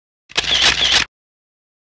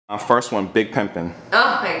First one, Big Pimpin'.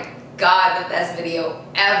 Oh my God, the best video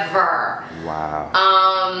ever.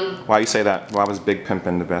 Wow. Why you say that? Why was Big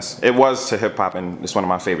Pimpin' the best? It was to hip hop, and it's one of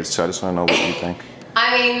my favorites too. I just want to know what you think.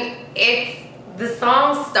 I mean, the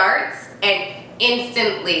song starts and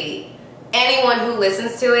instantly anyone who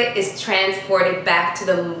listens to it is transported back to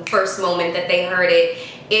the first moment that they heard it.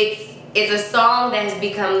 It's a song that has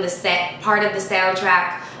become part of the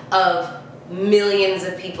soundtrack of millions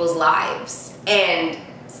of people's lives, and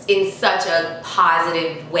in such a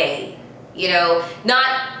positive way. You know,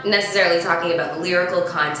 not necessarily talking about the lyrical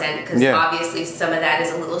content, because obviously some of that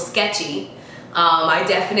is a little sketchy. I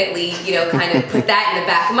definitely, you know, kind of put that in the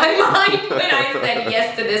back of my mind when I said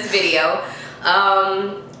yes to this video.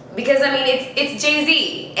 Because I mean, it's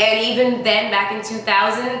Jay-Z, and even then, back in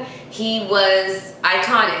 2000, he was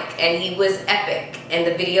iconic and he was epic, and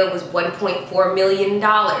the video was $1.4 million,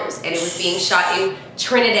 and it was being shot in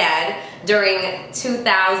Trinidad during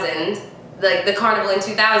 2000, like the carnival in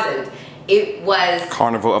 2000. It was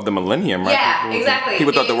Carnival of the Millennium, right? Yeah, exactly.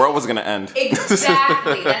 People thought the world was gonna end.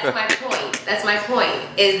 Exactly. That's my point. That's my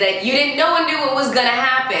point. Is that no one knew what was gonna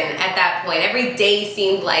happen at that point. Every day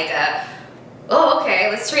seemed like oh, okay,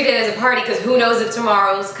 let's treat it as a party because who knows if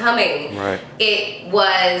tomorrow's coming. Right. It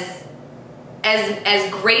was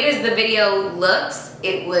as great as the video looks.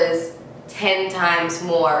 It was 10 times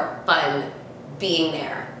more fun being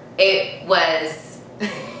there. It was.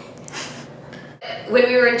 When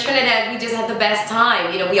we were in Trinidad, we just had the best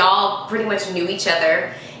time. You know, we all pretty much knew each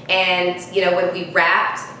other. And, you know, when we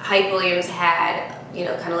rapped, Hype Williams had, you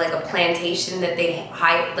know, kind of like a plantation that they'd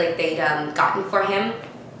gotten for him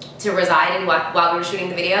to reside in while we were shooting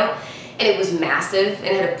the video. And it was massive, and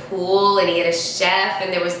it had a pool, and he had a chef,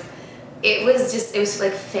 and it was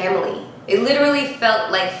like family. It literally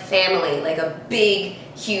felt like family, like a big,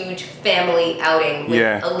 huge family outing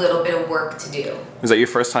with a little bit of work to do. Was that your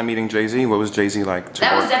first time meeting Jay-Z? What was Jay-Z like?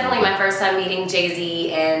 That was definitely my first time meeting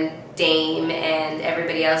Jay-Z and Dame and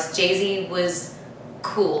everybody else. Jay-Z was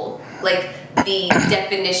cool, like the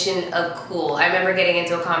definition of cool. I remember getting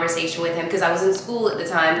into a conversation with him because I was in school at the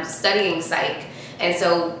time studying psych, and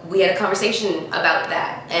so we had a conversation about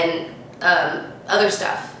that and other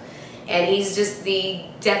stuff. And he's just the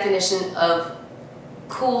definition of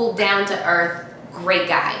cool, down-to-earth, great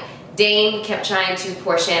guy. Dame kept trying to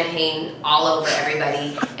pour champagne all over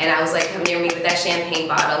everybody, and I was like, come near me with that champagne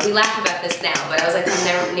bottle. We laugh about this now, but I was like,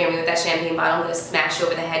 come near me with that champagne bottle. I'm gonna smash you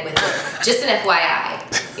over the head with it. Just an FYI,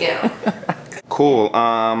 you know. Cool.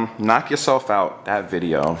 Knock Yourself Out, that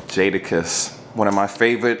video. Jadakiss. One of my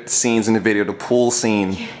favorite scenes in the video, the pool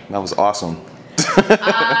scene. That was awesome.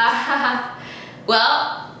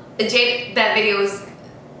 Well, that video was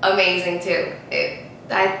amazing too.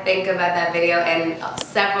 I think about that video, and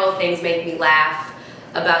several things make me laugh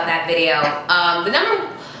about that video.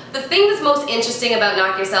 The thing that's most interesting about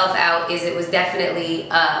Knock Yourself Out is it was definitely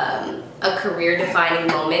a career-defining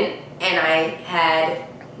moment, and I had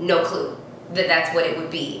no clue that that's what it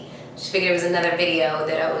would be. Just figured it was another video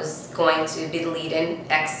that I was going to be the lead in.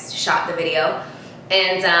 X shot the video,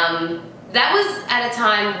 and that was at a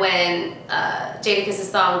time when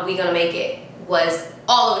Jadakiss's song "We Gonna Make It" was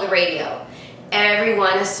all over the radio.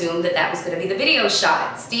 Everyone assumed that that was going to be the video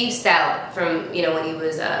shot. Steve Stout, from, you know, when he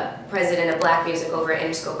was president of Black Music over at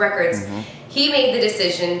Interscope Records, he made the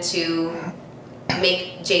decision to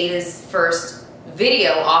make Jada's first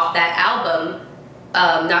video off that album,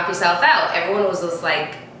 Knock Yourself Out. Everyone was just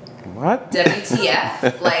like, what?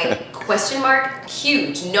 WTF? Like, question mark?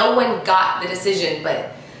 Huge. No one got the decision,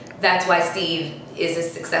 but that's why Steve is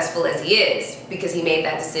as successful as he is, because he made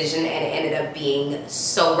that decision and it ended up being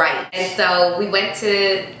so right. And so we went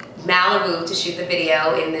to Malibu to shoot the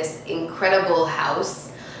video in this incredible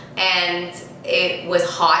house, and it was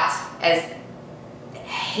hot as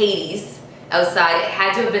Hades outside. It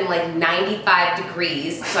had to have been like 95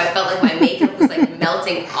 degrees, so I felt like my makeup was like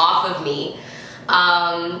melting off of me.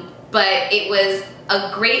 But it was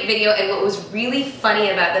a great video, and what was really funny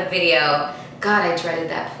about the video, God, I dreaded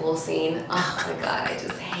that pool scene. Oh my God, I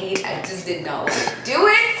just did not want to do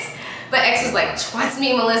it. But X was like, trust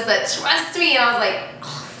me, Melyssa, trust me. And I was like,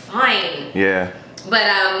 oh, fine. Yeah.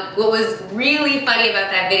 But what was really funny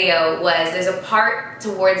about that video was there's a part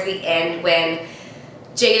towards the end when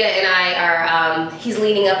Jada and I are, he's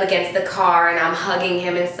leaning up against the car and I'm hugging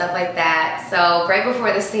him and stuff like that. So right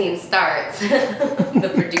before the scene starts,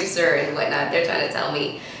 the producer and whatnot, they're trying to tell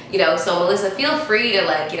me, you know, so Melyssa, feel free to,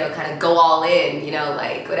 like, you know, kind of go all in, you know,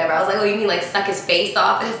 like whatever. I was like, oh, you mean like suck his face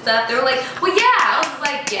off and stuff? They were like, well, yeah. I was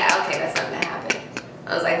like, yeah, okay, that's not gonna happen.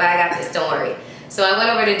 I was like, but I got this, don't worry. So I went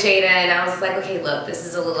over to Jada and I was like, okay, look, this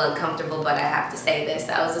is a little uncomfortable, but I have to say this.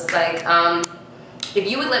 I was just like, if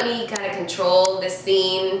you would let me kind of control this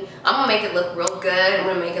scene, I'm gonna make it look real good. I'm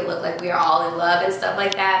gonna make it look like we are all in love and stuff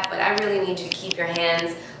like that. But I really need you to keep your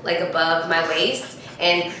hands like above my waist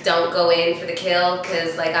and don't go in for the kill,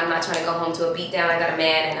 because like I'm not trying to go home to a beatdown. I got a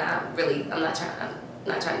man, and I'm not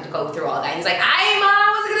trying to go through all that. He's like, I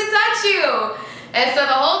wasn't gonna touch you. And so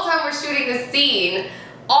the whole time we're shooting this scene,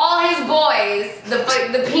 all his boys,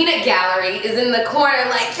 the peanut gallery is in the corner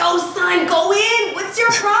like, yo son, go in, what's your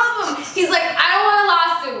problem? He's like, I don't want a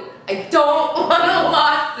lawsuit. I don't want a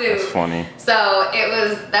lawsuit. That's funny. So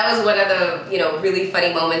that was one of the, you know, really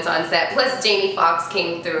funny moments on set. Plus Jamie Foxx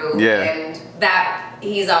came through, and that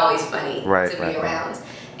he's always funny to be around.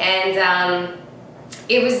 And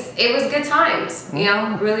it was good times, you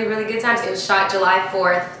know, really, really good times. It was shot July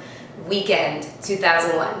 4th weekend,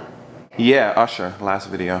 2001. Yeah, Usher, last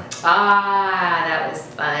video. Ah, that was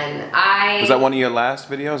fun. Was that one of your last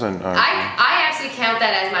videos? Or I actually count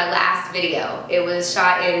that as my last video. It was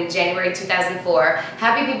shot in January 2004.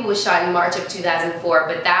 Happy People was shot in March of 2004,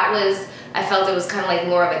 but that was, I felt it was kind of like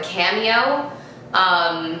more of a cameo.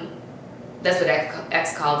 That's what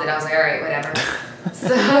X called it. I was like, all right, whatever.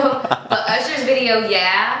 So, but Usher's video,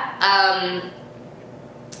 yeah.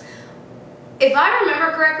 If I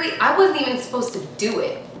remember correctly, I wasn't even supposed to do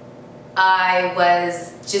it. I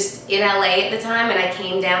was just in LA at the time, and I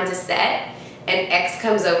came down to set, and X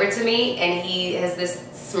comes over to me, and he has this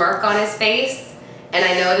smirk on his face, and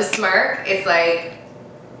I know the smirk. It's like,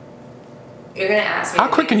 you're gonna ask me. How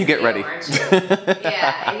quick can you get ready? Aren't you?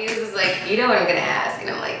 Yeah, and he was just like, you know what I'm gonna ask, and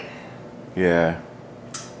I'm like, yeah.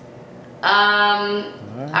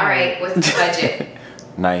 All right, what's the budget?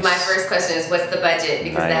 Nice. My first question is, what's the budget?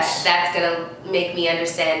 Because nice. that's gonna make me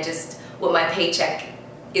understand just what my paycheck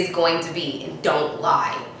is going to be, and don't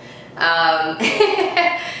lie.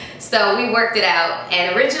 So we worked it out,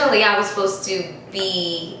 and originally I was supposed to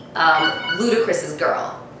be Ludacris's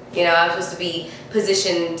girl. You know, I was supposed to be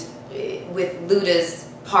positioned with Luda's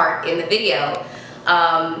part in the video,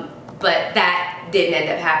 but that didn't end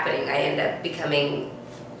up happening. I ended up becoming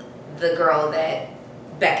the girl that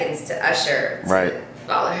beckons to Usher to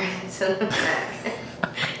follow her into the back.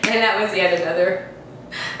 And that was yet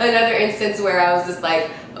another instance where I was just like,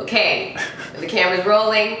 okay, the camera's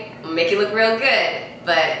rolling, I'm gonna make it look real good,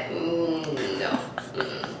 but no,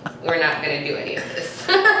 we're not gonna do any of this.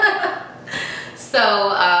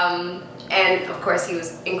 So, and of course he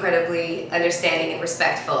was incredibly understanding and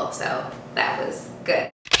respectful, so that was good.